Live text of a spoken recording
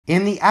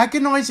In the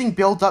agonizing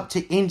build-up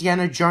to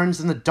Indiana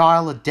Jones and the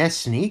Dial of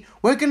Destiny,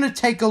 we're going to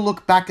take a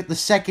look back at the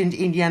second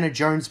Indiana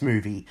Jones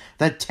movie,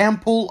 The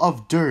Temple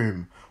of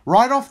Doom.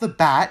 Right off the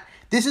bat,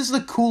 this is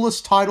the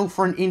coolest title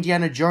for an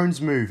Indiana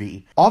Jones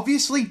movie.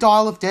 Obviously,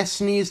 Dial of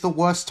Destiny is the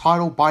worst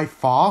title by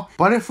far,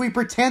 but if we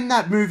pretend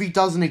that movie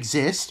doesn't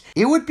exist,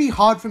 it would be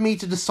hard for me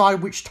to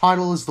decide which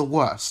title is the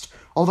worst,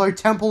 although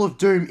Temple of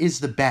Doom is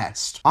the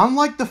best.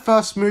 Unlike the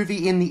first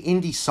movie in the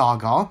Indy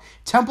saga,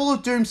 Temple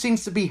of Doom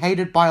seems to be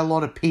hated by a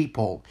lot of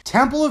people.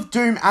 Temple of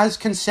Doom, as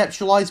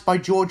conceptualized by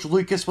George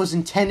Lucas, was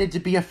intended to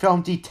be a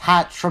film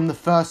detached from the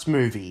first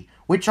movie,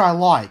 which I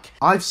like.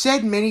 I've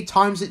said many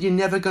times that you're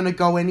never going to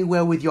go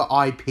anywhere with your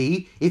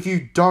IP if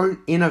you don't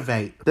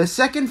innovate. The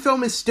second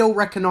film is still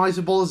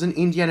recognizable as an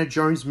Indiana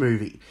Jones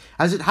movie,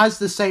 as it has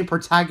the same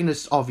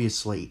protagonist,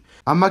 obviously.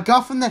 A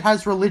MacGuffin that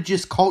has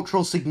religious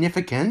cultural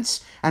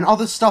significance and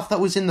other stuff that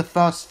was in the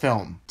first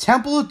film.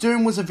 Temple of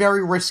Doom was a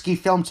very risky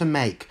film to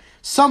make.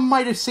 Some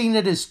might have seen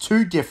it as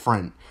too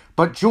different,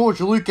 but George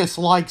Lucas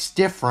likes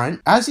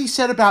different. As he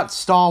said about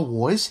Star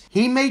Wars,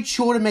 he made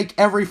sure to make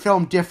every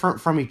film different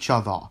from each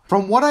other.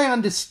 From what I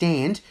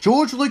understand,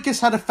 George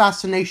Lucas had a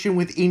fascination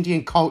with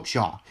Indian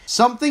culture,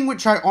 something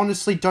which I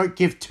honestly don't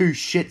give two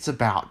shits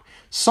about.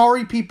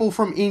 Sorry people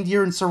from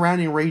India and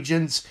surrounding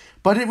regions,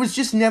 but it was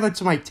just never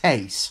to my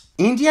taste.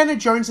 Indiana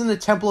Jones and the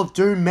Temple of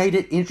Doom made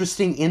it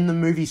interesting in the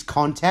movie's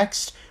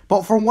context,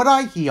 but from what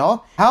I hear,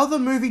 how the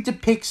movie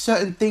depicts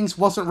certain things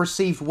wasn't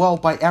received well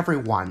by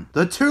everyone.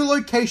 The two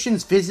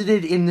locations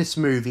visited in this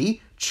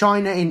movie,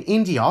 China and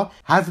India,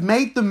 have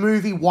made the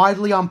movie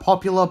widely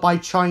unpopular by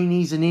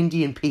Chinese and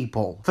Indian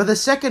people. For the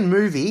second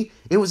movie,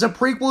 it was a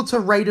prequel to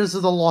Raiders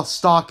of the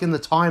Lost Ark in the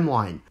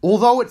timeline,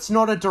 although it's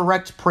not a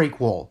direct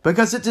prequel,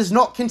 because it does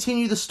not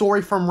continue the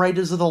story from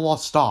Raiders of the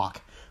Lost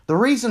Ark. The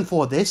reason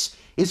for this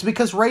is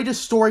because Raiders'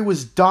 story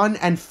was done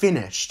and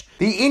finished.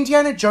 The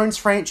Indiana Jones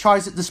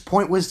franchise at this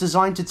point was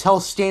designed to tell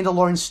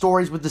standalone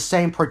stories with the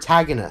same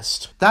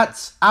protagonist.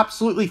 That's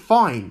absolutely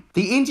fine.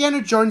 The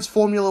Indiana Jones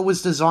formula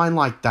was designed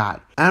like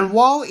that. And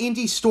while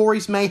indie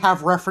stories may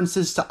have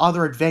references to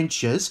other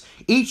adventures,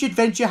 each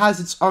adventure has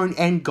its own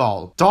end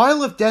goal.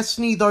 Dial of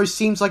Destiny, though,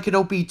 seems like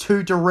it'll be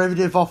too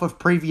derivative off of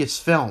previous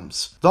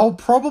films. They'll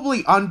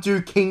probably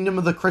undo Kingdom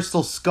of the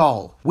Crystal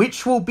Skull,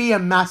 which will be a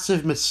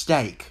massive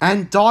mistake,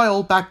 and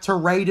dial back to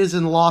Raiders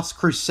and Last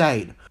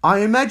Crusade. I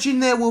imagine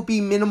there will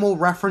be minimal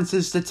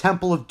references to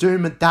Temple of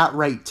Doom at that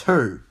rate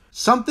too.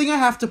 Something I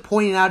have to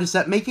point out is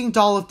that making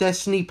Dial of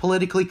Destiny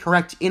politically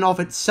correct in of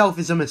itself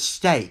is a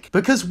mistake.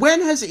 Because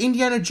when has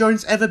Indiana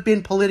Jones ever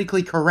been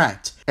politically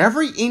correct?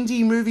 Every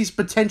indie movie's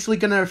potentially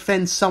going to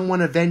offend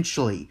someone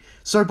eventually.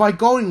 So by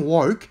going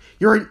woke,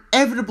 you're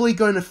inevitably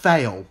going to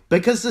fail.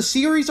 Because the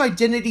series'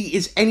 identity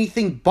is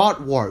anything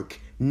but woke.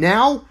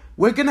 Now,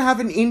 we're going to have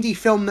an indie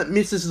film that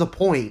misses the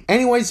point.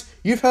 Anyways,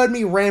 you've heard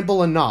me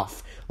ramble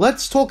enough.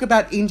 Let's talk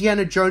about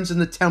Indiana Jones and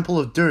the Temple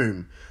of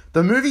Doom.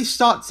 The movie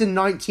starts in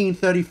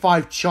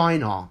 1935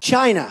 China.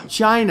 China.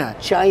 China.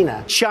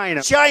 China.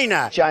 China.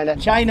 China. China.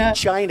 China.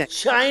 China.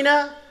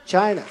 China.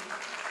 China.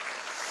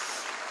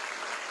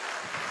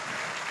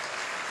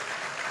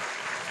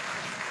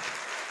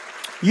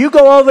 You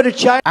go over to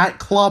China. At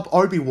Club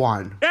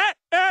Obi-Wan.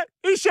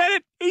 He said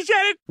it! He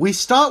said it! We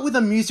start with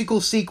a musical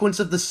sequence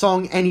of the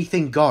song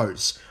Anything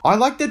Goes. I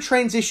like the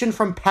transition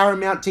from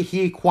Paramount to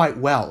here quite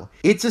well.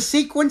 It's a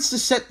sequence to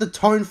set the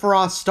tone for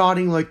our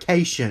starting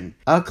location,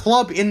 a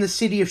club in the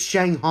city of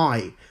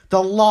Shanghai,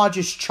 the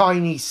largest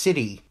Chinese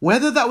city.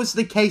 Whether that was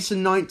the case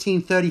in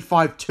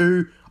 1935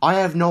 too, I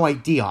have no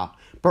idea.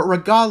 But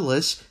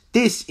regardless,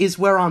 this is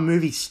where our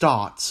movie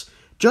starts.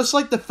 Just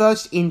like the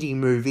first indie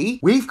movie,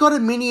 we've got a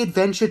mini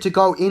adventure to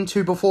go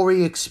into before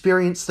we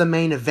experience the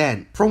main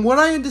event. From what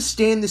I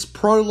understand, this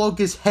prologue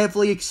is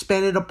heavily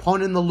expanded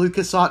upon in the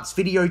LucasArts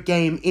video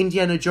game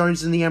Indiana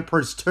Jones and the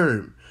Emperor's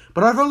Tomb,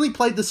 but I've only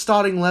played the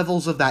starting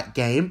levels of that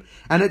game,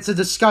 and it's a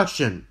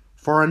discussion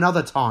for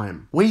another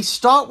time. We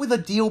start with a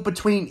deal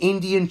between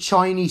Indian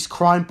Chinese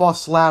crime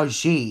boss Lao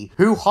Ji,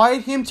 who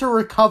hired him to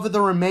recover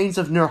the remains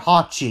of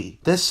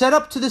Nurhachi. The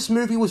setup to this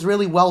movie was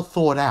really well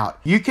thought out.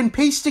 You can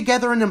piece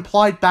together an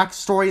implied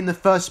backstory in the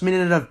first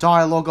minute of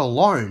dialogue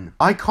alone.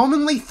 I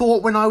commonly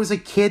thought when I was a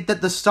kid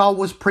that the Star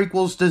Wars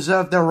prequels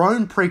deserved their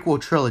own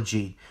prequel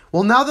trilogy.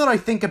 Well, now that I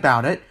think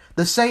about it,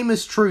 the same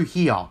is true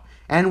here.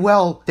 And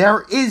well,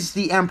 there is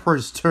the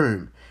Emperor's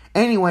Tomb.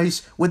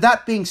 Anyways, with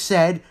that being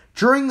said,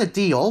 during the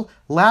deal,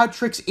 Lao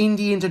tricks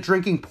Indy into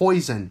drinking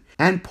poison,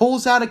 and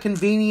pulls out a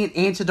convenient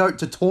antidote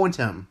to taunt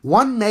him.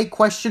 One may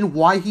question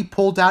why he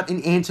pulled out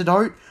an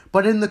antidote,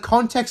 but in the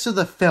context of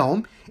the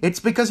film, it's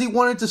because he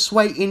wanted to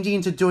sway Indy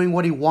into doing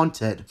what he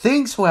wanted.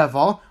 Things,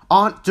 however,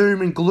 aren't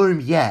doom and gloom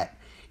yet.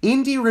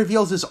 Indy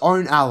reveals his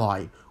own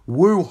ally,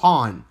 Wu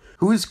Han,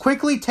 who is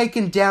quickly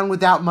taken down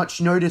without much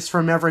notice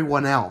from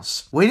everyone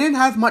else. We didn't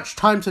have much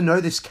time to know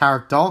this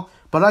character,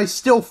 but I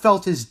still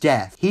felt his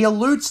death. He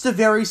alludes to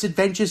various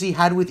adventures he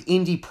had with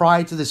Indy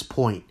prior to this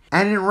point.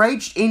 An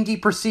enraged Indy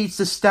proceeds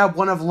to stab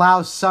one of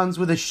Lao's sons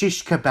with a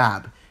shish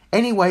kebab,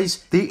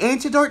 Anyways, the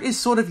antidote is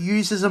sort of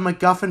used as a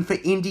MacGuffin for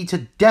Indy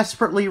to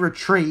desperately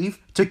retrieve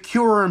to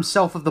cure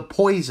himself of the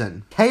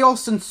poison.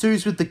 Chaos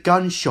ensues with the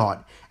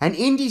gunshot, and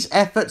Indy's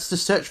efforts to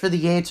search for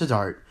the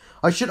antidote.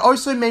 I should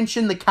also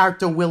mention the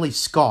character Willie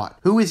Scott,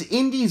 who is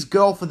Indy's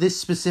girl for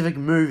this specific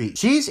movie.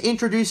 She's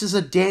introduced as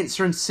a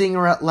dancer and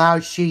singer at Lao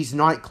Shi's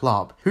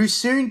nightclub, who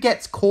soon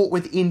gets caught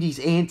with Indy's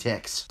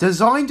antics.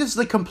 Designed as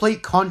the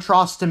complete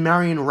contrast to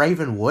Marion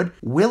Ravenwood,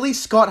 Willie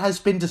Scott has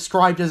been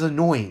described as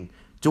annoying.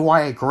 Do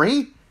I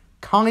agree?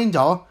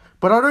 Kinda,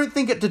 but I don't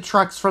think it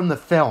detracts from the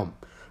film.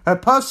 Her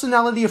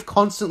personality of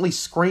constantly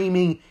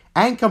screaming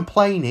and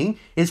complaining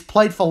is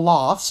played for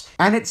laughs,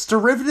 and it's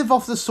derivative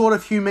of the sort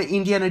of humour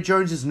Indiana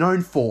Jones is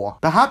known for.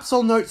 Perhaps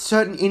I'll note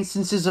certain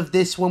instances of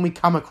this when we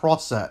come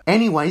across it.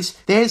 Anyways,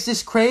 there's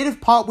this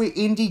creative part where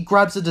Indy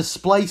grabs a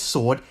display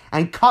sword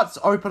and cuts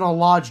open a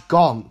large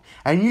gong,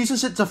 and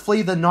uses it to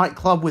flee the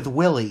nightclub with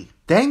Willie.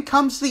 Then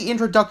comes the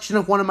introduction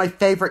of one of my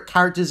favourite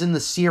characters in the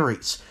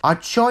series, a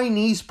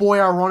Chinese boy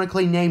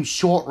ironically named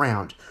Short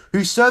Round,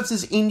 who serves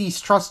as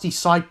Indy's trusty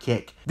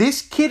sidekick.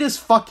 This kid is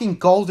fucking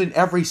gold in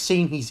every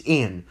scene he's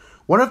in.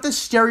 One of the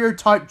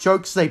stereotype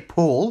jokes they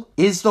pull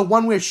is the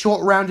one where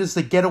Short Round is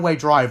the getaway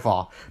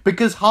driver,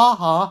 because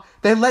haha,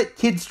 they let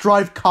kids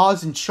drive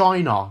cars in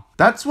China.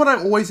 That's what I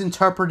always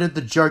interpreted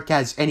the joke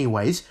as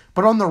anyways,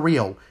 but on the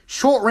real,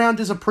 Short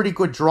Round is a pretty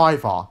good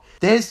driver.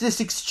 There's this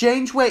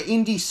exchange where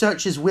Indy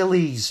searches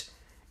Willie's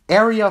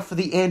area for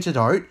the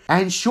antidote,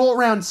 and Short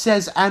Round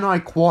says, and I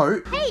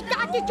quote, "Hey,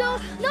 Dr.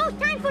 Jones, no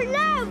time for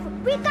love.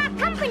 We got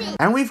company."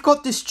 And we've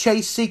got this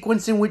chase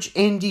sequence in which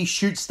Indy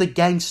shoots the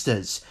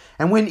gangsters.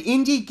 And when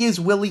Indy gives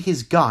Willie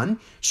his gun,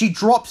 she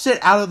drops it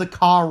out of the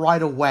car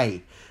right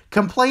away,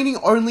 complaining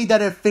only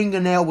that her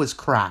fingernail was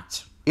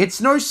cracked.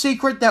 It's no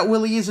secret that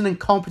Willie is an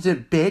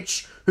incompetent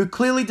bitch who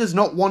clearly does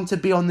not want to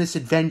be on this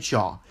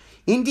adventure.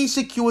 Indy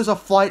secures a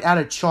flight out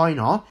of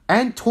China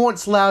and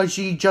taunts Lao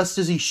Ji just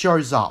as he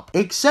shows up.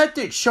 Except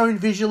it's shown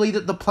visually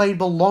that the plane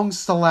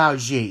belongs to Lao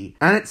Ji,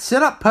 and it's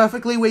set up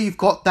perfectly where you've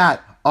got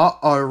that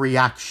uh-oh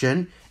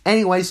reaction.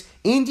 Anyways,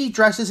 Indy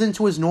dresses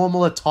into his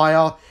normal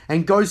attire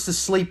and goes to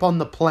sleep on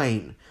the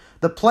plane.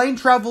 The plane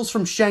travels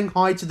from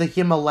Shanghai to the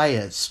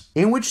Himalayas,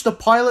 in which the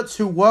pilots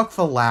who work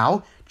for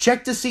Lao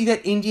check to see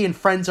that Indy and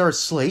friends are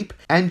asleep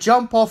and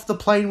jump off the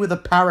plane with a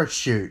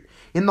parachute,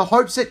 in the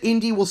hopes that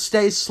Indy will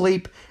stay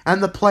asleep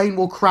and the plane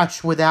will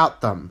crash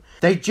without them.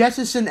 They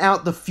jettison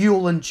out the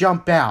fuel and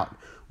jump out.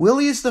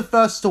 Willie is the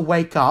first to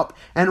wake up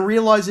and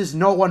realizes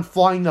no one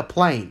flying the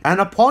plane, and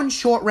upon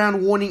Short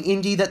Round warning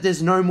Indy that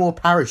there's no more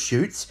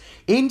parachutes,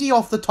 Indy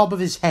off the top of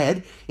his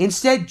head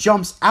instead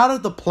jumps out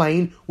of the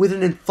plane with an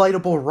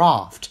inflatable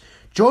raft.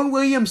 John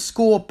Williams'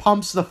 score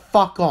pumps the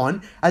fuck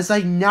on as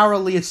they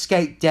narrowly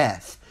escape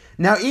death.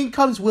 Now in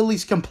comes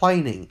Willie's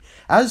complaining.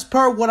 As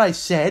per what I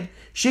said,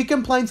 she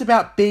complains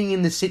about being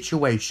in this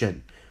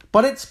situation.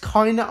 But it's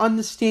kinda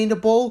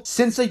understandable,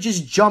 since they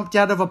just jumped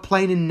out of a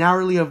plane and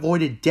narrowly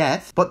avoided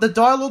death. But the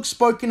dialogue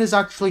spoken is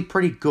actually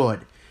pretty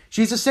good.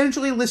 She's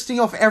essentially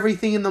listing off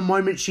everything in the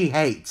moment she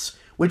hates,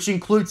 which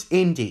includes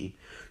Indy.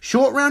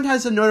 Short Round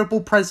has a notable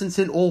presence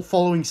in all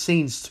following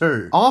scenes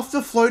too.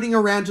 After floating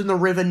around in the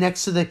river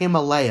next to the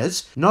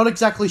Himalayas, not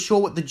exactly sure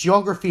what the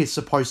geography is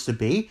supposed to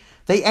be,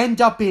 they end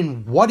up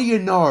in, what do you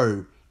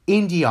know,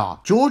 India.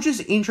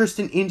 George's interest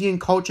in Indian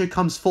culture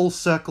comes full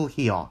circle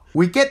here.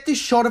 We get this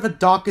shot of a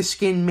darker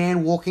skinned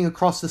man walking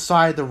across the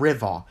side of the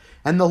river,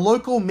 and the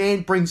local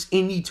man brings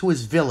Indy to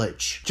his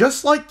village.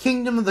 Just like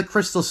Kingdom of the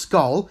Crystal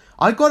Skull,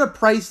 I gotta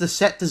praise the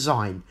set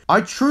design.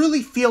 I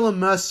truly feel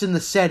immersed in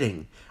the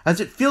setting, as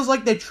it feels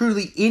like they're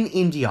truly in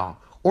India,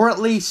 or at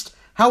least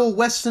how a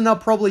Westerner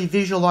probably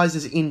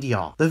visualizes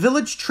India. The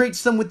village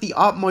treats them with the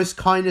utmost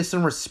kindness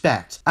and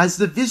respect, as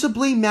the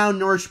visibly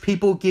malnourished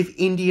people give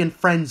Indian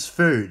friends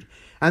food.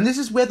 And this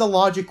is where the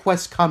larger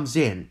quest comes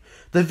in.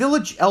 The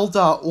village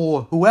elder,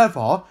 or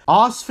whoever,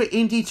 asks for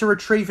Indy to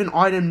retrieve an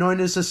item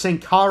known as the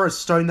Sankara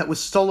stone that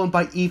was stolen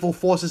by evil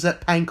forces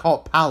at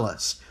Pankot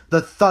Palace,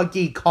 the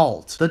Thuggee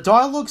cult. The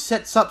dialogue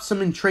sets up some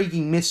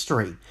intriguing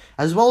mystery,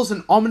 as well as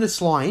an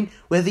ominous line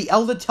where the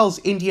elder tells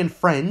Indian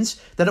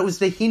friends that it was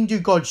the Hindu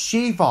god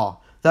Shiva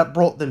that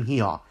brought them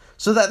here,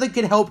 so that they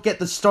could help get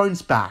the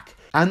stones back.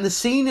 And the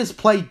scene is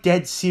played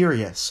dead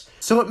serious.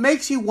 So it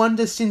makes you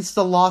wonder, since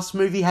the last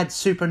movie had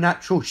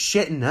supernatural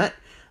shit in it,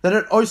 that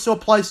it also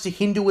applies to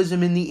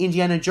Hinduism in the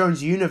Indiana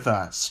Jones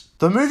universe.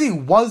 The movie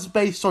was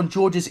based on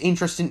George's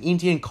interest in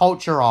Indian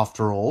culture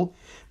after all.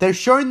 They've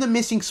shown the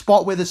missing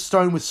spot where the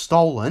stone was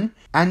stolen,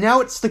 and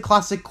now it's the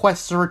classic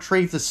quest to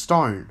retrieve the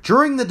stone.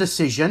 During the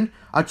decision,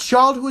 a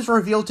child who was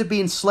revealed to be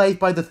enslaved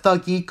by the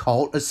Thuggee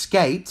cult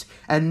escaped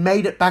and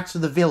made it back to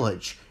the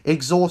village,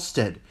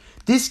 exhausted.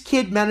 This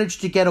kid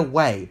managed to get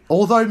away,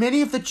 although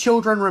many of the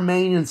children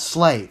remain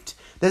enslaved.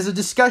 There's a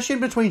discussion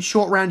between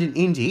Short Round and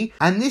Indy,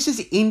 and this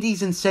is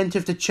Indy's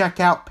incentive to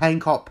check out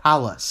Pankot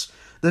Palace.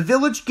 The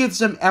village gives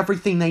them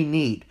everything they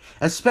need,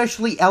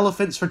 especially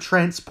elephants for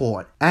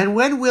transport. And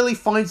when Willie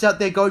finds out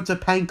they're going to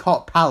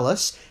Pankot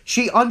Palace,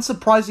 she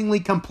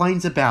unsurprisingly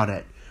complains about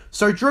it.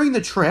 So during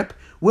the trip,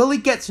 Willie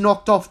gets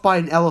knocked off by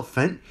an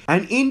elephant,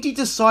 and Indy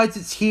decides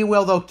it's here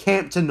where they'll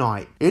camp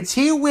tonight. It's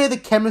here where the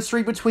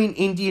chemistry between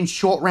Indy and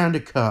Short Round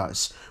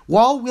occurs.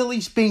 While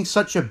Willie's being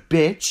such a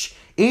bitch,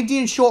 Indy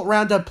and Short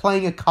Round are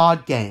playing a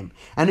card game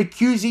and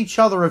accuse each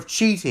other of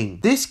cheating.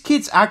 This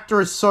kid's actor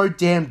is so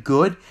damn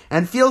good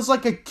and feels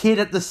like a kid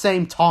at the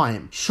same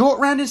time. Short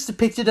Round is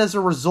depicted as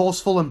a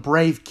resourceful and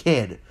brave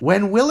kid.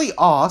 When Willie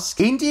asks,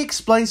 Indy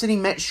explains that he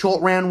met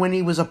Short Round when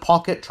he was a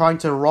pocket trying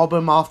to rob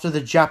him after the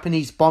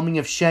Japanese bombing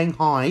of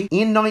Shanghai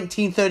in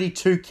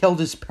 1932 killed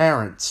his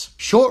parents.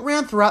 Short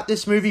Round throughout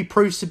this movie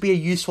proves to be a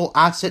useful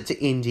asset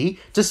to Indy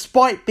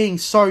despite being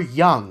so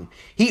young.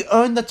 He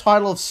earned the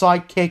title of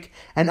sidekick,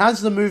 and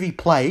as the movie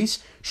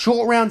plays,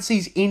 Short Round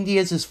sees Indy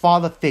as his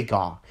father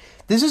figure.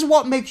 This is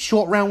what makes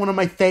Short Round one of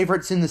my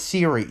favourites in the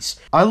series.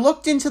 I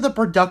looked into the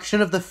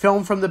production of the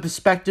film from the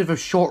perspective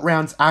of Short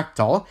Round's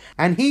actor,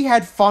 and he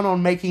had fun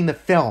on making the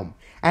film,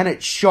 and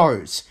it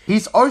shows.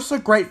 He's also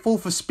grateful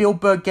for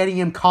Spielberg getting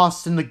him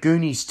cast in The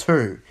Goonies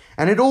too,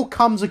 and it all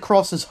comes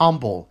across as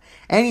humble.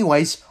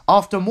 Anyways,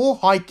 after more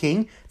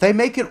hiking, they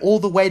make it all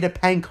the way to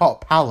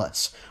Pankot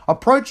Palace.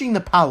 Approaching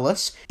the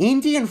palace,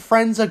 Indy and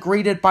friends are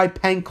greeted by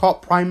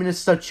Pankot Prime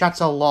Minister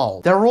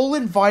Chatalal. They're all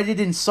invited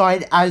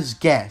inside as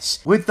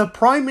guests, with the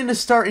Prime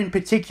Minister in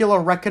particular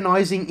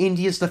recognizing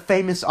Indy as the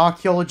famous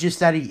archaeologist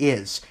that he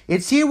is.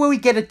 It's here where we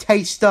get a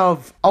taste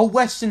of a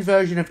Western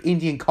version of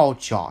Indian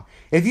culture.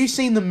 If you've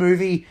seen the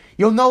movie,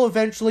 you'll know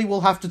eventually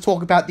we'll have to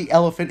talk about the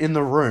elephant in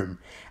the room,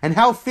 and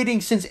how fitting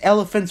since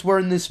elephants were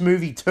in this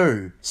movie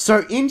too.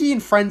 So Indy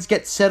and friends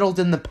get settled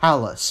in the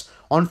palace.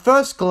 On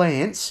first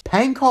glance,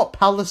 Pankot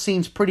Palace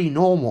seems pretty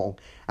normal,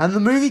 and the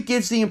movie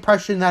gives the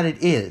impression that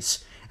it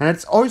is. And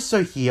it's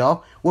also here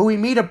where we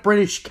meet a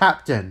British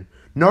captain.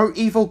 No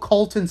evil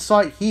cult in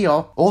sight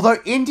here, although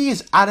Indy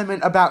is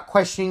adamant about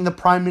questioning the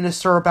Prime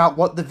Minister about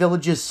what the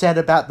villagers said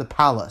about the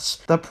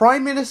palace. The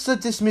Prime Minister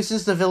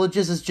dismisses the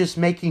villagers as just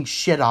making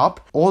shit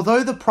up,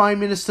 although the Prime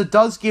Minister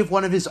does give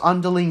one of his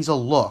underlings a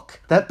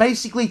look that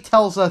basically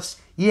tells us,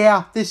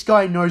 yeah, this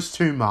guy knows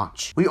too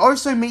much. We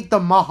also meet the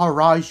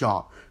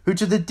Maharaja, who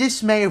to the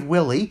dismay of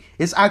Willie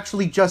is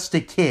actually just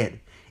a kid.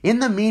 In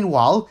the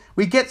meanwhile,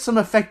 we get some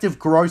effective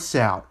gross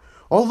out,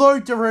 although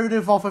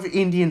derivative off of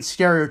Indian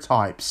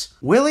stereotypes.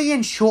 Willie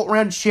and Short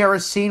Round share a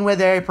scene where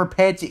they are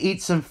prepared to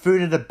eat some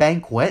food at a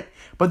banquet,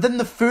 but then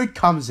the food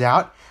comes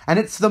out, and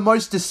it's the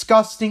most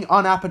disgusting,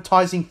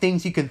 unappetizing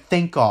things you can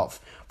think of.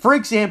 For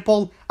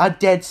example, a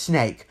dead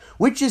snake,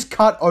 which is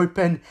cut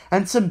open,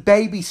 and some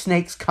baby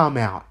snakes come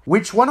out,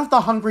 which one of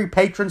the hungry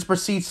patrons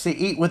proceeds to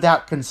eat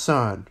without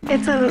concern.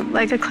 It's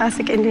like a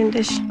classic Indian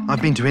dish.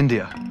 I've been to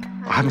India.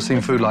 I haven't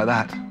seen food like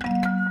that.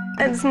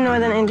 It's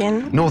Northern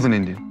Indian. Northern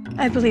Indian?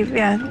 I believe,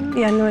 yeah,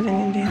 Northern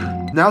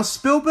India. Now,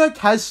 Spielberg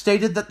has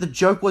stated that the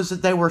joke was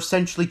that they were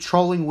essentially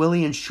trolling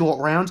Willie and Short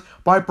Round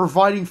by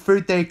providing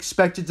food they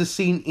expected to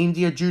see in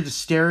India due to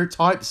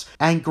stereotypes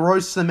and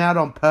gross them out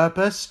on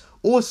purpose,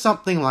 or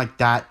something like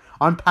that.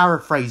 I'm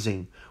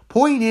paraphrasing.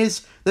 Point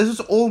is, this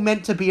was all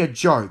meant to be a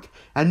joke,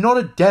 and not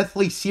a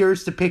deathly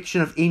serious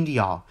depiction of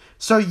India.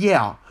 So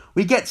yeah,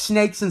 we get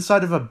snakes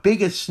inside of a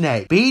bigger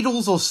snake,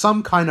 beetles or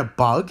some kind of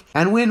bug,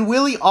 and when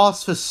Willie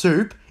asks for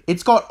soup,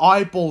 it's got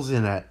eyeballs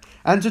in it.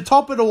 And to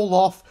top it all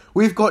off,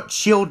 we've got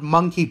chilled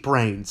monkey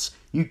brains.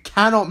 You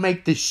cannot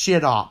make this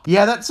shit up.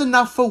 Yeah, that's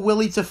enough for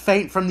Willie to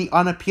faint from the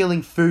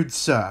unappealing food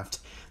served.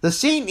 The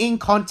scene in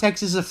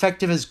context is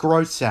effective as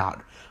gross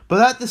out, but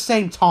at the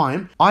same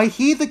time, I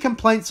hear the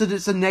complaints that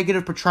it's a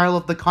negative portrayal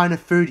of the kind of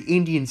food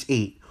Indians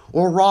eat,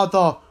 or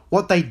rather,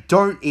 what they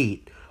don't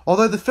eat,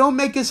 although the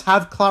filmmakers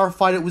have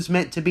clarified it was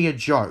meant to be a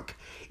joke.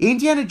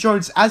 Indiana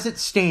Jones, as it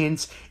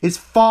stands, is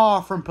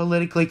far from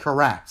politically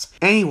correct.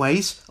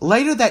 Anyways,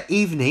 later that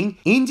evening,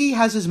 Indy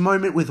has his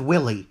moment with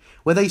Willie,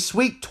 where they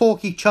sweet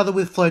talk each other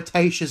with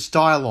flirtatious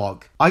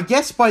dialogue. I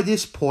guess by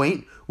this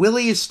point,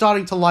 Willie is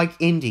starting to like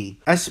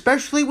Indy,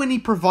 especially when he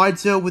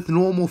provides her with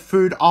normal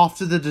food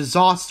after the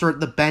disaster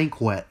at the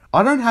banquet.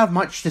 I don't have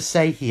much to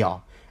say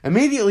here.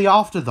 Immediately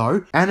after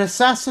though, an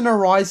assassin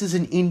arises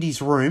in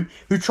Indy's room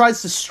who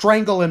tries to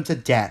strangle him to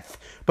death.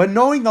 But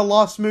knowing the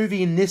last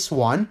movie in this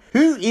one,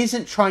 who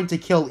isn't trying to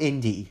kill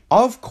Indy?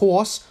 Of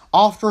course,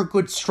 after a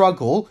good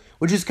struggle,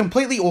 which is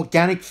completely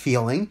organic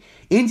feeling,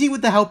 Indy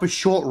with the help of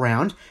Short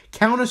Round,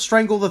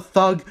 counter-strangle the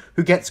thug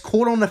who gets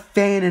caught on a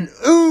fan and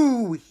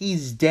ooh,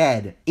 he's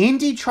dead.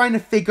 Indy trying to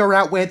figure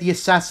out where the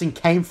assassin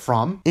came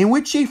from, in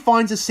which he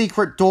finds a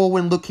secret door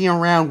when looking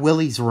around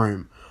Willie's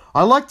room.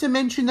 I like to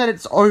mention that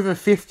it's over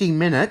 50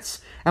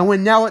 minutes, and we're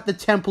now at the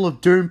Temple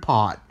of Doom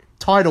part,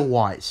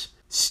 title-wise.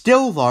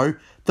 Still though,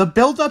 the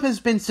build-up has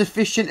been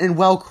sufficient and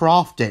well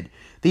crafted.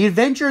 The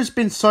adventure has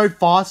been so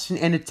fast and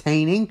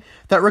entertaining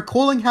that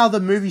recalling how the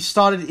movie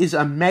started is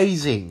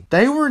amazing.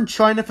 They were in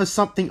China for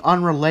something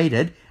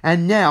unrelated,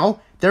 and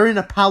now they're in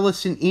a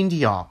palace in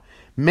India.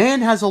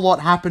 Man, has a lot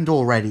happened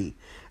already,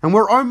 and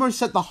we're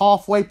almost at the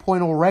halfway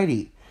point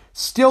already.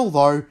 Still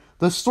though,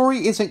 the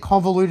story isn't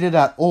convoluted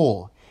at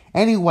all.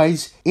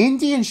 Anyways,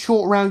 Indy and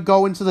Short Round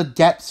go into the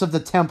depths of the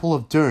Temple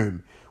of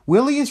Doom,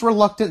 Willie is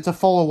reluctant to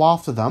follow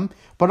after them,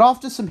 but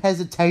after some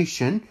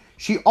hesitation,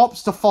 she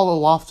opts to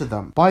follow after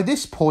them. By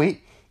this point,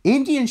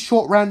 Indy and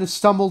Short Round have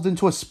stumbled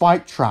into a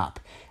spike trap,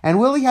 and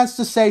Willie has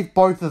to save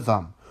both of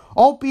them,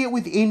 albeit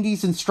with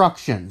Indy's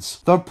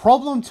instructions. The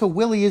problem to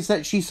Willie is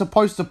that she's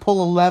supposed to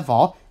pull a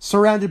lever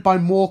surrounded by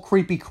more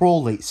creepy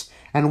crawlies,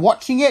 and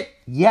watching it,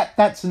 yep,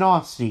 that's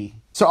nasty.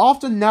 So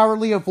after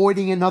narrowly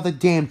avoiding another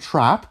damn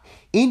trap,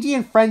 Indy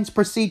and friends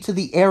proceed to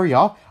the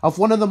area of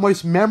one of the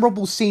most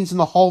memorable scenes in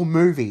the whole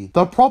movie,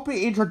 the proper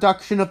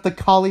introduction of the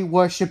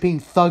Kali-worshipping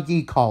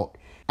Thuggee cult,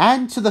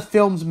 and to the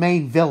film's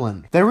main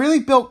villain. They really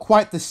built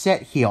quite the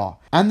set here,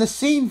 and the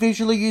scene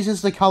visually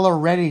uses the colour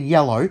red and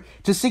yellow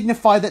to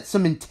signify that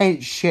some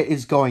intense shit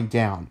is going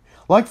down.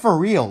 Like for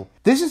real,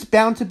 this is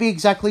bound to be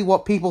exactly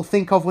what people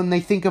think of when they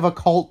think of a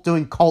cult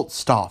doing cult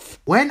stuff.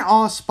 When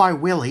asked by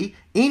Willie,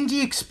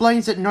 Indy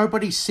explains that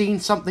nobody's seen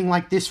something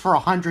like this for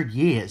 100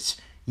 years.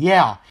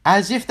 Yeah,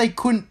 as if they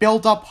couldn't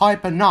build up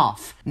hype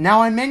enough.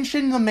 Now I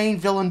mentioned the main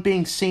villain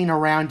being seen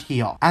around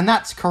here, and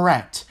that's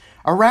correct.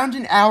 Around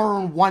an hour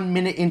and 1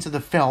 minute into the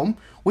film,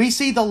 we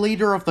see the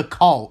leader of the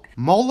cult,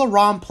 Mola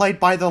Ram, played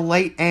by the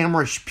late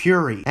Amrish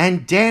Puri,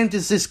 and damn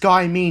does this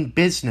guy mean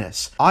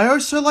business. I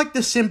also like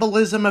the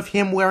symbolism of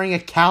him wearing a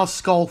cow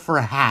skull for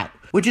a hat,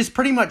 which is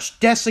pretty much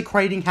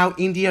desecrating how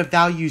India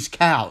values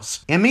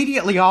cows.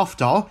 Immediately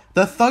after,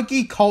 the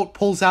Thuggee cult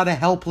pulls out a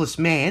helpless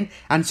man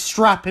and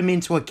strap him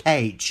into a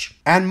cage.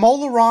 And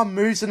Mola Ram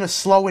moves in a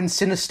slow and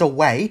sinister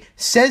way,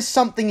 says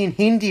something in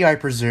Hindi I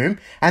presume,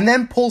 and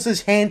then pulls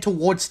his hand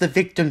towards the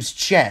victim's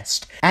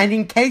chest. And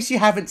in case you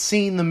haven't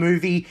seen the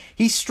movie,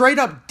 he straight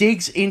up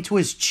digs into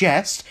his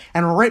chest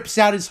and rips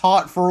out his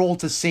heart for all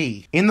to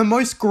see. In the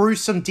most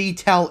gruesome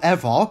detail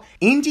ever,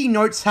 Indy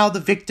notes how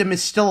the victim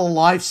is still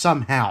alive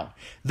somehow.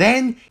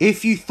 Then,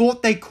 if you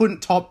thought they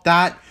couldn't top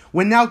that,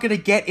 we're now going to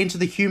get into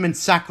the human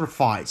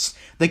sacrifice.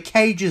 The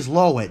cage is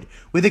lowered,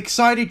 with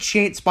excited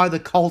chants by the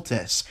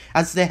cultists,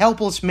 as the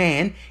helpless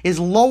man is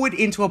lowered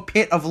into a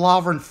pit of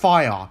lava and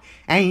fire.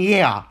 And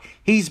yeah,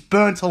 he's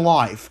burnt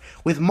alive,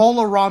 with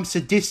Mola Ram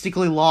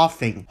sadistically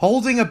laughing,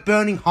 holding a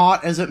burning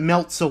heart as it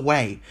melts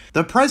away.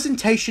 The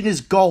presentation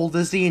is gold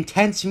as the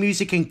intense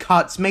music and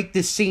cuts make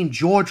this scene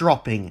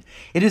jaw-dropping.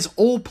 It is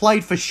all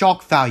played for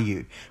shock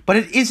value, but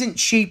it isn't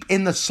cheap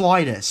in the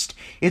slightest.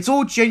 It's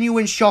all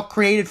genuine shock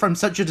created from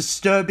such a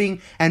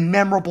disturbing and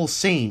memorable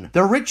scene.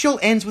 The ritual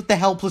ends with the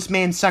helpless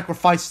man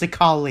sacrificed to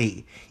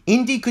Kali.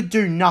 Indy could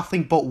do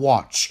nothing but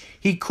watch.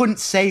 He couldn't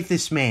save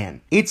this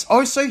man. It's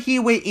also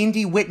here where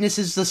Indy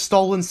witnesses the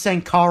stolen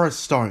Sankara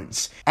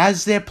stones,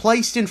 as they're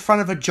placed in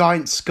front of a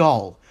giant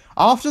skull.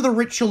 After the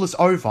ritual is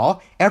over,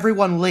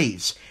 everyone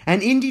leaves,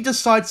 and Indy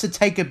decides to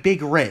take a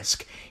big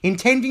risk,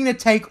 intending to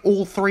take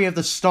all 3 of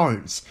the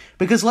stones,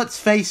 because let's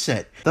face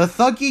it, the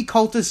Thuggee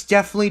cultists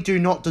definitely do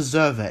not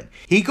deserve it.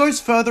 He goes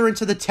further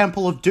into the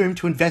Temple of Doom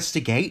to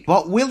investigate,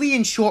 but Willie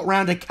and Short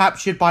Round are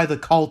captured by the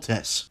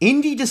cultists.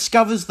 Indy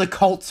discovers the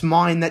cult's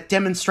mine that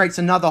demonstrates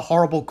another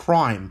horrible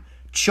crime: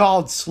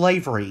 child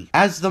slavery,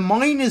 as the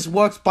mine is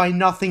worked by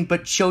nothing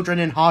but children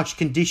in harsh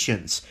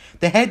conditions.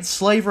 The head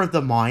slaver of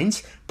the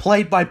mines,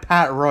 played by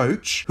Pat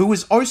Roach, who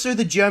was also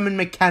the German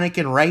mechanic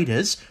in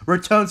Raiders,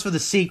 returns for the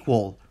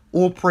sequel,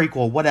 or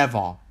prequel,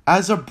 whatever,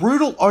 as a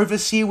brutal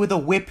overseer with a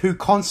whip who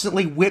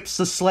constantly whips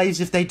the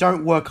slaves if they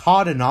don't work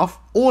hard enough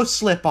or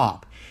slip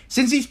up.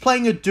 Since he's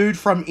playing a dude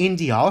from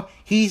India,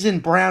 he's in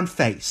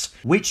brownface,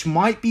 which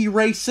might be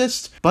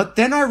racist, but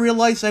then I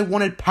realized I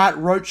wanted Pat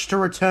Roach to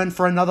return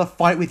for another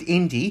fight with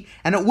Indy,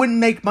 and it wouldn't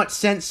make much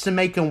sense to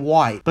make him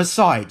white.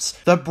 Besides,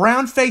 the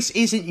brownface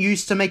isn't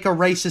used to make a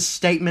racist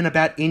statement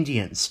about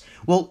Indians.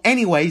 Well,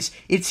 anyways,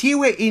 it's here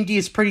where Indy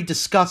is pretty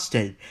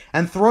disgusted,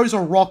 and throws a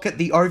rock at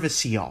the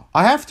overseer.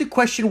 I have to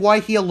question why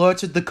he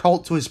alerted the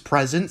cult to his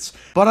presence,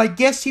 but I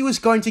guess he was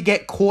going to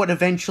get caught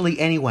eventually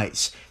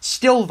anyways.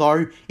 Still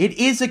though, it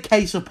is a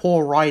case of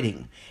poor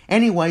writing.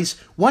 Anyways,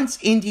 once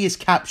Indy is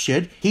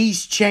captured,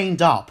 he's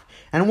chained up,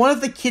 and one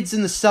of the kids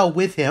in the cell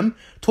with him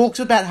talks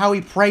about how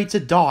he prayed to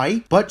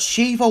die, but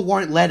Shiva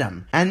won't let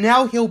him, and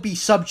now he'll be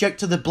subject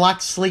to the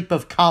black sleep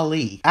of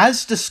Kali.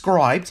 As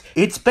described,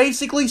 it's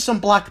basically some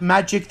black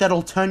magic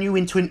that'll turn you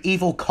into an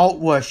evil cult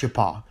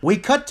worshipper. We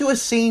cut to a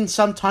scene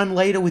sometime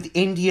later with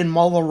Indy and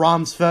Mola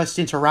Ram's first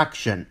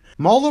interaction.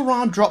 Mola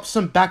Ram drops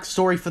some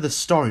backstory for the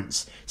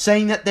stones,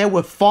 saying that there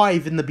were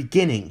 5 in the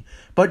beginning,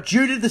 but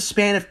due to the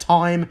span of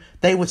time,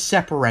 they were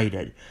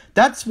separated.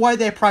 That's why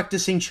they're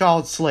practicing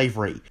child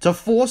slavery, to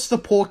force the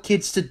poor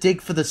kids to dig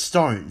for the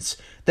stones.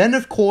 Then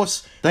of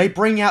course, they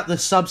bring out the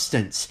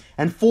substance,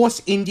 and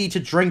force Indy to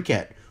drink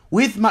it,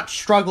 with much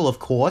struggle of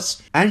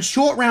course, and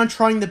Short Round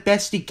trying the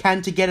best he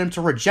can to get him to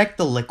reject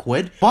the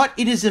liquid, but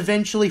it is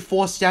eventually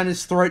forced down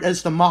his throat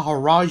as the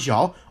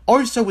Maharaja,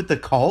 also with the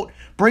cult,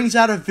 brings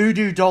out a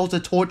voodoo doll to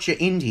torture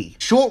Indy.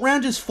 Short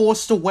Round is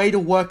forced away to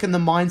work in the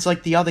mines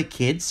like the other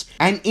kids,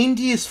 and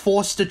Indy is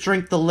forced to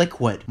drink the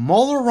liquid.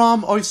 Mola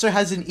Ram also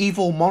has an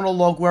evil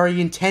monologue where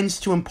he intends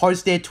to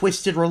impose their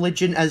twisted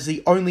religion as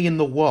the only in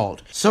the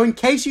world. So in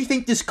case you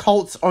think this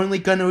cult's only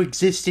going to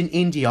exist in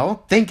India,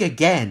 think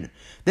again.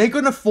 They're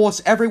going to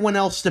force everyone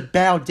else to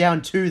bow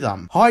down to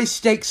them. High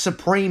stakes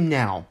supreme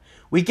now.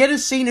 We get a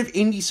scene of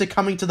Indy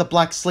succumbing to the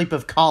black sleep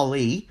of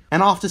Kali,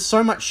 and after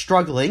so much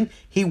struggling,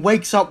 he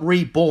wakes up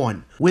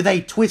reborn, with a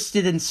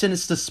twisted and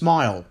sinister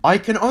smile. I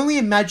can only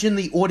imagine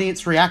the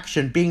audience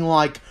reaction being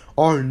like,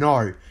 oh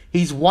no,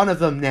 he's one of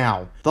them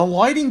now. The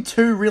lighting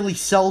too really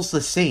sells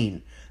the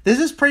scene. This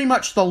is pretty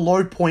much the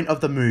low point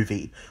of the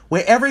movie,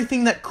 where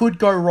everything that could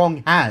go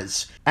wrong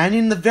has. And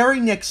in the very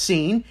next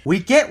scene, we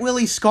get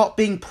Willie Scott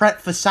being prepped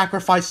for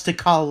sacrifice to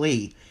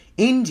Kali.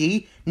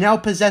 Indy, now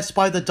possessed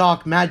by the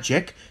dark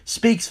magic,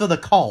 speaks for the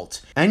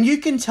cult, and you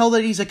can tell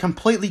that he's a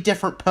completely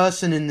different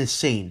person in this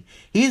scene.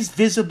 He is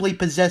visibly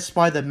possessed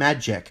by the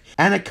magic,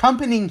 and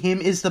accompanying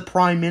him is the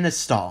Prime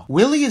Minister.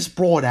 Willie is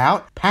brought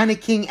out,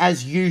 panicking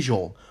as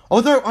usual,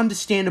 although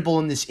understandable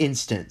in this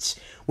instance.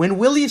 When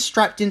Willie is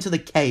strapped into the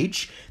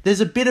cage,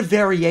 there's a bit of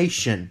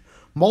variation.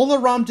 Mola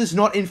Ram does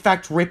not in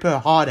fact rip her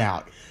heart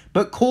out,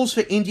 but calls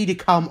for Indy to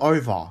come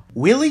over.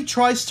 Willie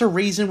tries to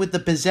reason with the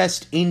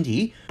possessed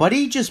Indy, but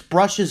he just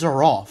brushes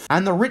her off,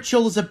 and the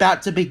ritual is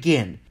about to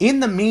begin. In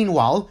the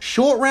meanwhile,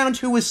 Short Round,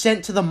 who was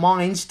sent to the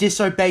mines,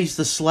 disobeys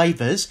the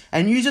slavers,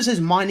 and uses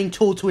his mining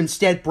tool to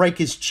instead break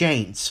his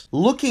chains.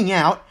 Looking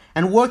out,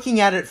 and working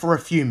at it for a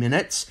few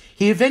minutes,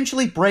 he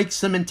eventually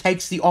breaks them and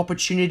takes the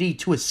opportunity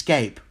to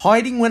escape.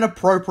 Hiding when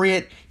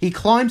appropriate, he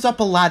climbs up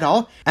a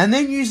ladder, and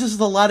then uses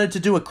the ladder to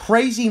do a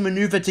crazy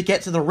maneuver to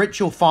get to the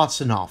ritual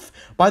fast enough.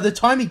 By the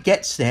time he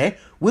gets there,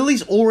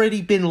 Willie's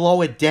already been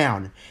lowered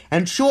down,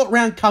 and Short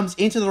Round comes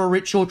into the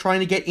ritual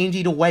trying to get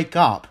Indy to wake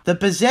up. The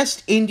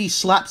possessed Indy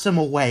slaps him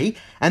away,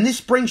 and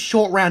this brings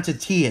Short Round to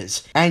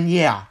tears. And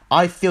yeah,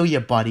 I feel you,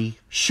 buddy.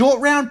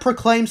 Short Round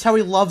proclaims how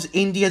he loves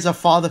Indy as a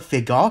father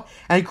figure,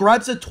 and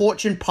grabs a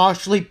torch and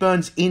partially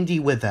burns Indy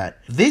with it.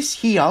 This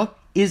here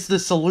is the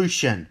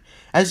solution.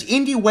 As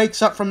Indy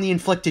wakes up from the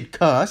inflicted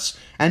curse,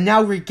 and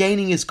now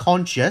regaining his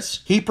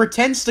conscious, he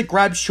pretends to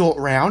grab Short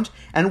Round,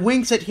 and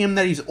winks at him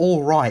that he's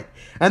alright,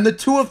 and the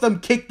two of them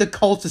kick the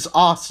cultists'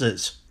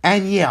 asses.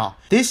 And yeah,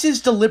 this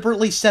is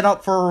deliberately set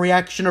up for a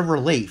reaction of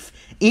relief.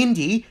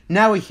 Indy,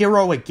 now a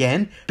hero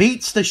again,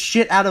 beats the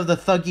shit out of the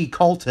Thuggee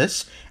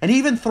cultists, and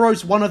even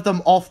throws one of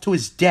them off to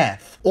his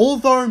death.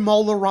 Although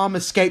Mola Ram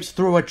escapes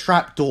through a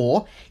trap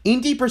door,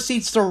 Indy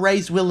proceeds to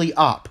raise Willie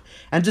up,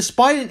 and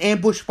despite an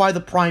ambush by the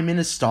Prime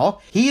Minister,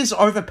 he is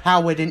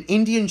overpowered and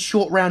Indy and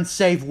Short Round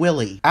save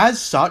Willie.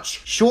 As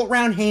such, Short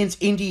Round hands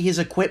Indy his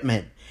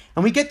equipment,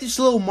 and we get this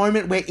little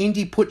moment where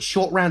Indy puts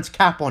Short Round's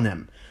cap on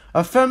him,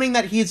 affirming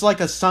that he is like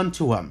a son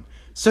to him.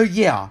 So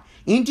yeah,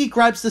 Indy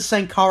grabs the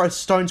Sankara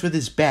stones with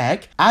his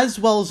bag, as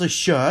well as a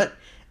shirt,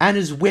 and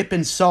his whip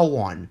and so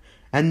on.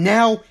 And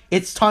now,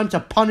 it's time to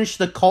punish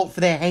the cult for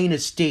their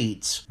heinous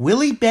deeds.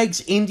 Willie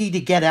begs Indy to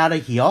get out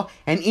of here,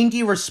 and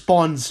Indy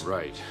responds,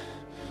 Right.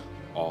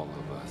 All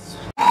of us.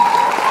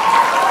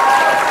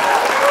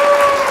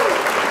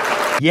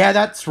 Yeah,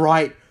 that's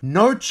right.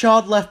 No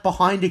child left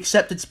behind,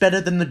 except it's better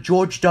than the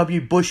George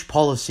W. Bush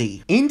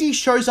policy. Indy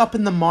shows up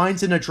in the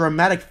mines in a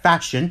dramatic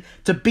fashion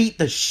to beat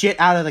the shit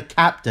out of the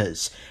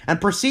captors,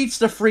 and proceeds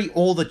to free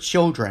all the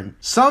children.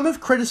 Some have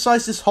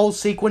criticized this whole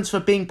sequence for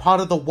being part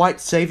of the white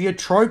savior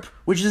trope,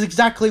 which is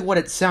exactly what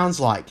it sounds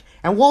like.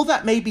 And while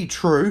that may be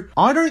true,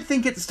 I don't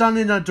think it's done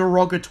in a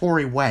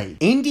derogatory way.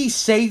 Indy's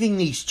saving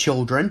these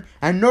children,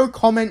 and no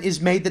comment is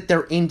made that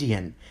they're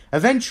Indian.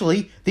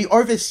 Eventually, the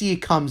overseer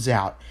comes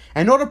out,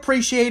 and not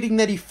appreciating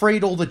that he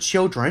freed all the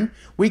children,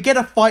 we get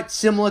a fight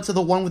similar to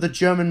the one with the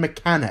German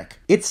mechanic.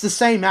 It's the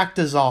same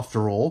actors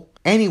after all.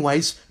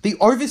 Anyways, the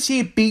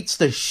overseer beats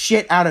the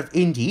shit out of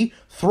Indy,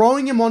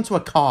 throwing him onto a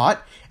cart,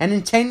 and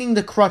intending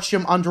to crush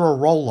him under a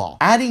roller.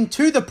 Adding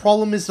to the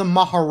problem is the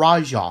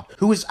Maharaja,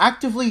 who is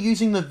actively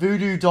using the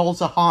voodoo doll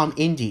to harm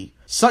Indy,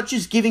 such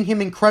as giving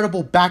him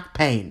incredible back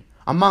pain,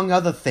 among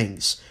other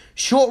things.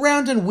 Short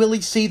Round and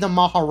Willie see the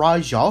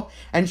Maharaja,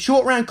 and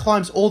Short Round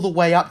climbs all the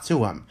way up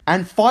to him,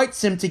 and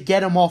fights him to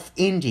get him off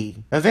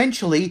Indy.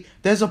 Eventually,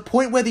 there's a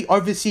point where the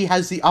Overseer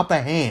has the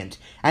upper hand,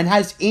 and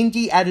has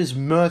Indy at his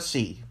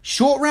mercy.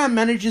 Short Round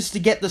manages to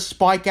get the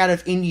spike out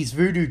of Indy's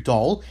voodoo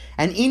doll,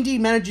 and Indy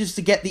manages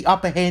to get the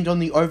upper hand on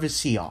the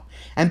Overseer,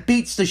 and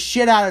beats the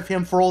shit out of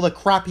him for all the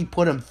crap he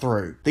put him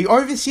through. The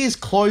Overseer's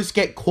clothes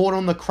get caught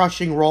on the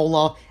crushing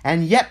roller,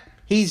 and yep,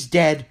 he's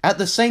dead. At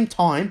the same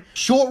time,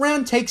 Short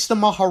Round takes the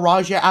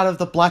Maharaja out of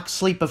the black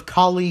sleep of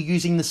Kali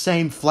using the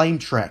same flame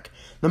trick.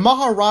 The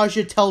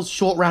Maharaja tells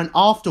Short Round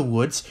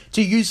afterwards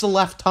to use the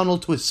left tunnel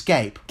to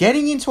escape.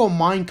 Getting into a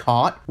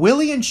minecart,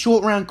 Willie and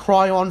Short Round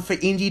cry on for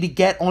Indy to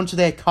get onto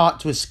their cart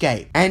to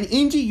escape, and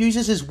Indy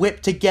uses his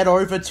whip to get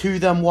over to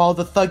them while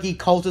the Thuggee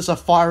cultists are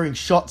firing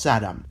shots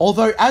at him.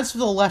 Although as for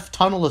the left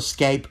tunnel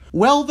escape,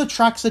 well, the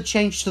tracks are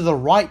changed to the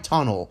right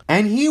tunnel,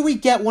 and here we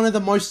get one of the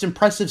most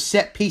impressive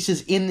set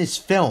pieces in this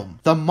film,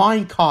 the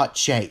minecart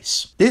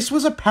chase. This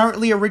was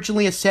apparently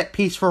originally a set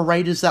piece for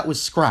Raiders that was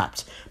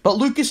scrapped, but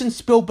Lucas and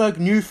Spielberg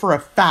knew for a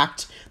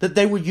fact that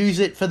they would use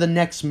it for the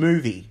next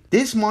movie.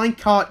 This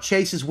minecart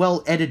chase is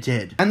well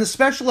edited, and the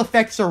special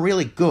effects are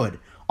really good.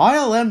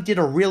 ILM did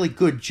a really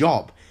good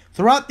job.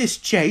 Throughout this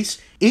chase,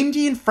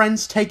 Indy and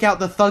friends take out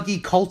the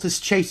Thuggee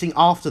cultists chasing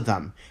after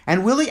them,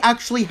 and Willie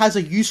actually has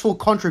a useful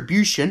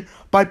contribution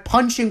by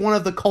punching one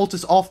of the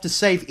cultists off to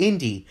save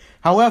Indy.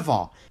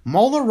 However,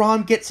 Mola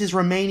Ram gets his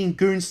remaining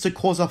goons to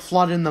cause a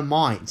flood in the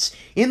mines,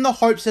 in the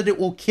hopes that it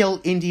will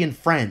kill Indy and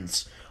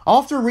friends.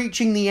 After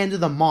reaching the end of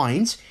the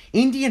mines,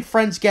 Indy and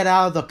friends get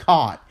out of the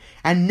cart,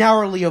 and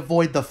narrowly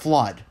avoid the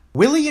flood.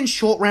 Willie and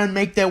Short Round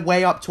make their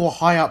way up to a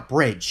high-up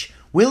bridge.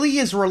 Willie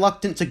is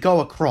reluctant to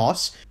go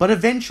across, but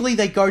eventually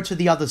they go to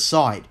the other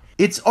side.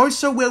 It's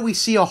also where we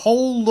see a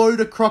whole load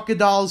of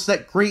crocodiles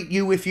that greet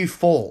you if you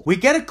fall. We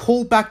get a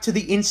call back to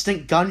the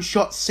instant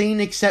gunshot scene,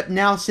 except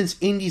now since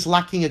Indy's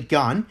lacking a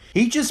gun,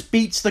 he just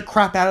beats the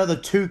crap out of the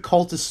two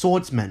cultist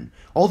swordsmen.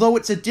 Although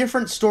it's a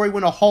different story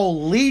when a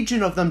whole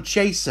legion of them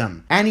chase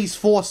him, and he's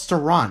forced to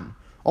run.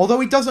 Although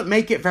he doesn't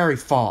make it very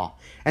far,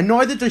 and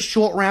neither does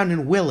Short Round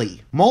and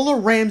Willie. Mola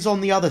Ram's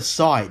on the other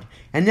side,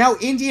 and now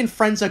Indy and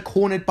friends are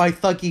cornered by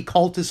Thuggee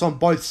cultists on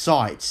both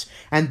sides,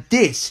 and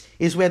this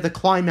is where the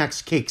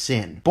climax kicks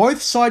in.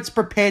 Both sides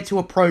prepare to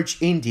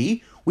approach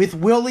Indy, with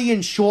Willie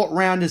and Short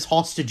Round as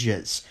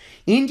hostages.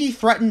 Indy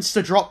threatens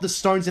to drop the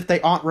stones if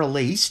they aren't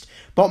released,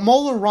 but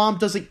Mola Ram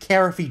doesn't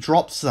care if he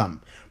drops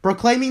them,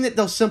 proclaiming that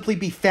they'll simply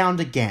be found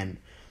again.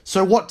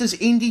 So what does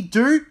Indy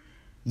do?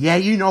 Yeah,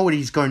 you know what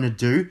he's going to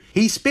do.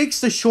 He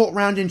speaks to Short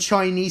Round in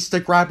Chinese to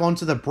grab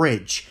onto the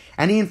bridge,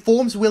 and he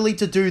informs Willie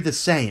to do the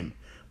same.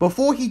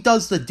 Before he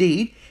does the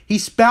deed, he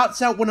spouts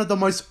out one of the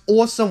most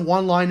awesome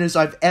one-liners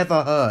I've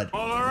ever heard.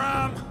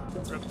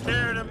 Balaram,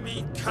 prepare to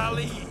meet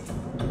Kali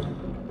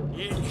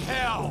in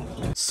hell.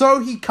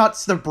 So he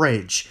cuts the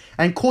bridge,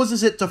 and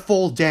causes it to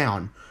fall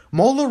down.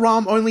 Mola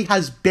Ram only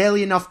has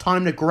barely enough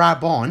time to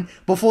grab on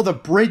before the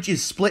bridge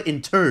is split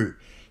in two.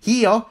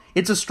 Here,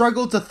 it's a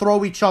struggle to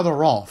throw each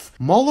other off.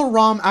 Mola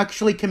Ram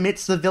actually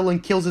commits the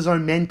villain kills his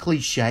own men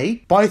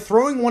cliché by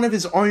throwing one of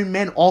his own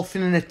men off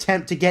in an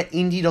attempt to get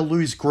Indy to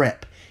lose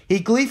grip. He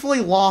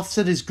gleefully laughs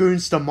at his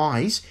goon's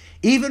demise,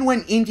 even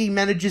when Indy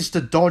manages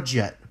to dodge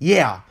it.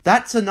 Yeah,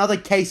 that's another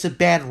case of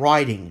bad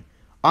writing.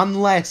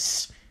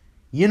 Unless...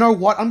 You know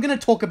what, I'm going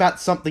to talk about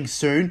something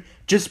soon,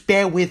 just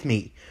bear with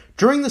me.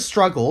 During the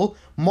struggle,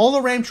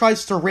 Mola Ram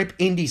tries to rip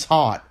Indy's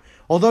heart,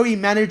 although he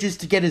manages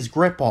to get his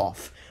grip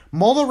off.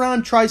 Mola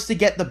Ram tries to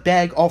get the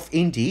bag off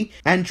Indy,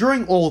 and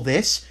during all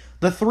this,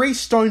 the three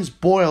stones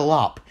boil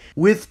up,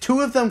 with two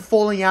of them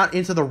falling out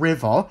into the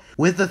river,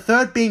 with the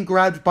third being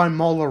grabbed by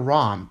Mola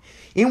Ram,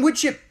 in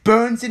which it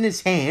burns in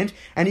his hand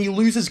and he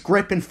loses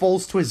grip and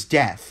falls to his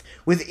death,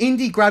 with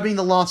Indy grabbing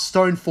the last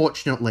stone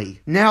fortunately.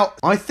 Now,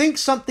 I think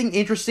something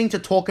interesting to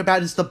talk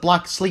about is the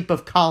Black Sleep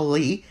of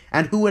Kali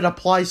and who it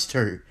applies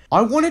to.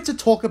 I wanted to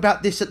talk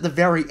about this at the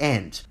very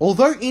end.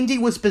 Although Indy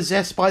was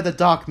possessed by the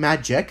dark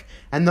magic,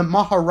 and the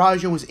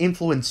Maharaja was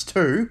influenced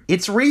too,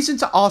 it's reason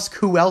to ask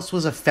who else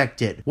was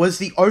affected. Was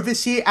the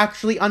Overseer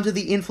actually under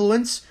the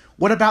influence?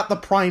 What about the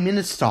Prime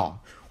Minister?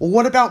 Or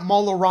what about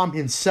Mola Ram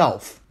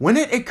himself? When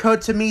it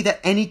occurred to me that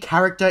any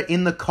character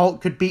in the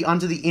cult could be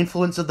under the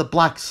influence of the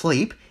Black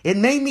Sleep, it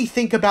made me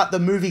think about the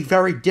movie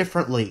very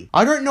differently.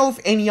 I don't know if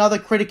any other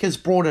critic has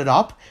brought it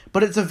up,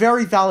 but it's a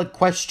very valid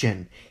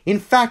question. In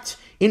fact,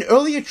 in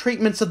earlier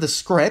treatments of the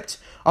script,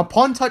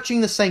 upon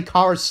touching the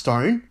Sankara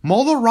stone,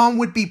 Mola Ram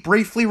would be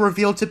briefly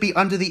revealed to be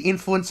under the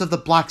influence of the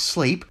Black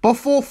Sleep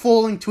before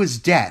falling to his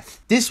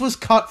death. This was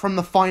cut from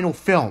the final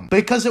film,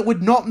 because it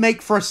would not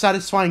make for a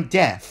satisfying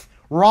death.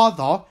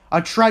 Rather,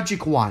 a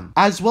tragic one,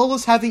 as well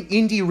as having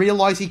Indy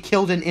realize he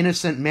killed an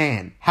innocent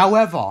man.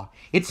 However,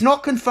 it's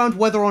not confirmed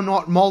whether or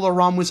not Mola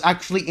Ram was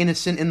actually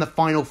innocent in the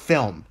final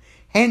film.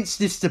 Hence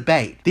this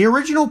debate. The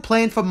original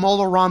plan for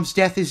Mola Ram's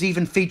death is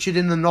even featured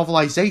in the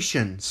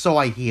novelization, so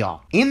I hear.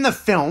 In the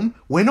film,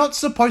 we're not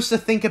supposed to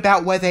think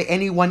about whether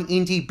anyone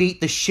Indy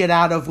beat the shit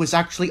out of was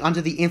actually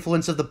under the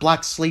influence of the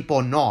Black Sleep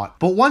or not.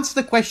 But once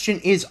the question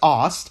is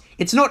asked,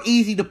 it's not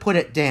easy to put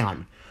it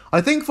down. I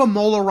think for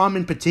Mola Ram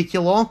in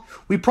particular,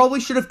 we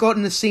probably should have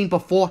gotten a scene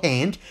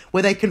beforehand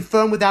where they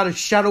confirm without a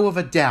shadow of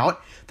a doubt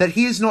that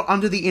he is not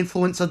under the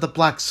influence of the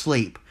Black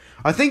Sleep.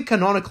 I think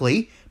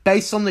canonically,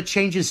 based on the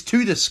changes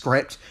to the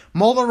script,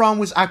 Mola Ram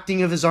was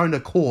acting of his own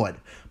accord.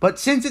 But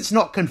since it's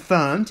not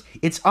confirmed,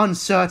 it's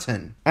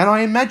uncertain. And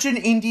I imagine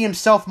Indy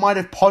himself might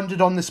have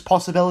pondered on this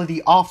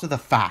possibility after the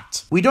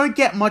fact. We don't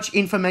get much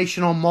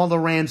information on Mola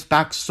Ram's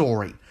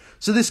backstory,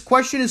 so this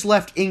question is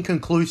left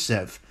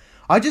inconclusive.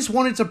 I just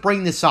wanted to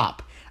bring this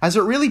up, as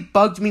it really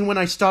bugged me when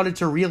I started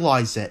to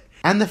realise it,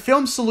 and the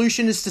film's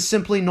solution is to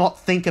simply not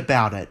think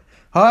about it.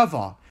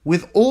 However,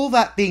 with all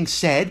that being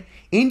said,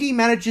 Indy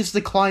manages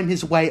to climb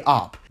his way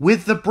up,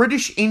 with the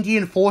British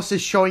Indian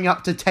forces showing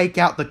up to take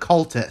out the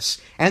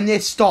cultists, and they're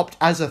stopped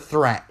as a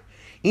threat.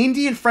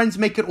 Indy and friends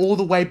make it all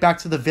the way back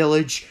to the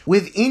village,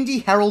 with Indy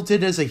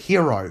heralded as a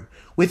hero,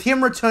 with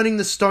him returning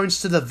the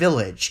stones to the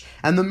village,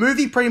 and the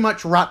movie pretty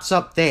much wraps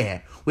up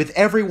there, with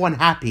everyone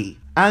happy.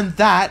 And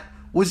that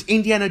was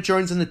Indiana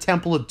Jones and the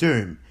Temple of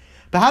Doom.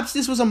 Perhaps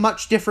this was a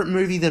much different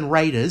movie than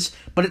Raiders,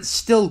 but it's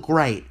still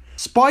great.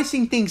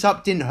 Spicing things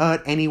up didn't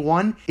hurt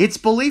anyone. It's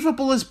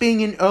believable as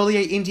being an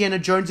earlier Indiana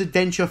Jones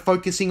adventure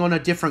focusing on a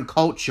different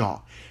culture.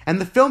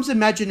 And the film's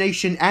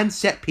imagination and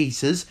set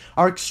pieces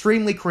are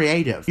extremely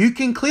creative. You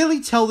can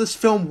clearly tell this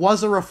film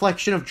was a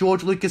reflection of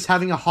George Lucas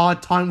having a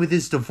hard time with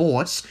his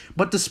divorce,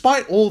 but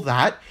despite all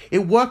that,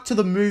 it worked to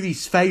the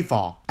movie's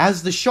favour,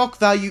 as the shock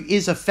value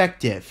is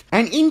effective,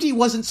 and Indy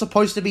wasn't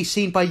supposed to be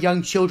seen by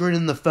young children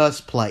in the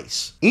first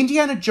place.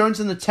 Indiana Jones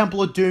and the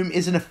Temple of Doom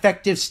is an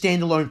effective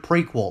standalone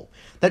prequel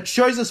that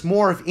shows us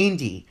more of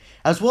Indy,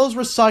 as well as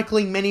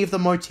recycling many of the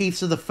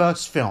motifs of the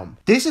first film.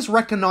 This is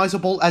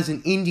recognisable as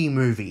an Indy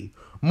movie,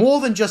 more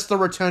than just the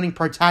returning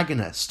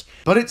protagonist,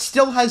 but it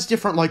still has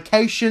different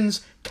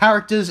locations,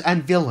 characters,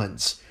 and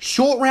villains.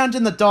 Short Round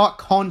in the Dark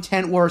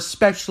content were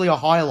especially a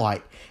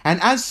highlight, and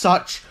as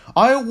such,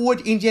 I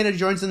award Indiana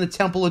Jones and the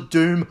Temple of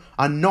Doom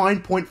a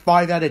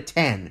 9.5 out of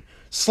 10.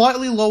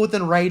 Slightly lower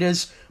than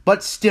Raiders,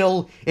 but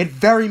still, it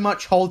very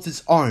much holds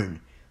its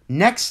own.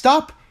 Next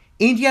up,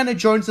 Indiana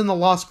Jones and the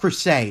Last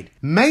Crusade.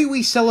 May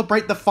we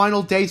celebrate the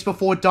final days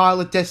before Dial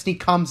of Destiny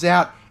comes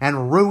out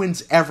and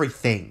ruins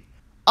everything.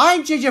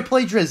 I'm Ginger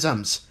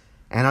Plagiarisms,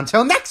 and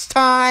until next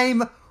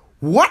time,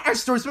 what are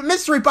stories but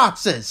mystery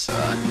boxes?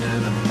 Under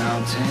the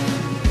mountain.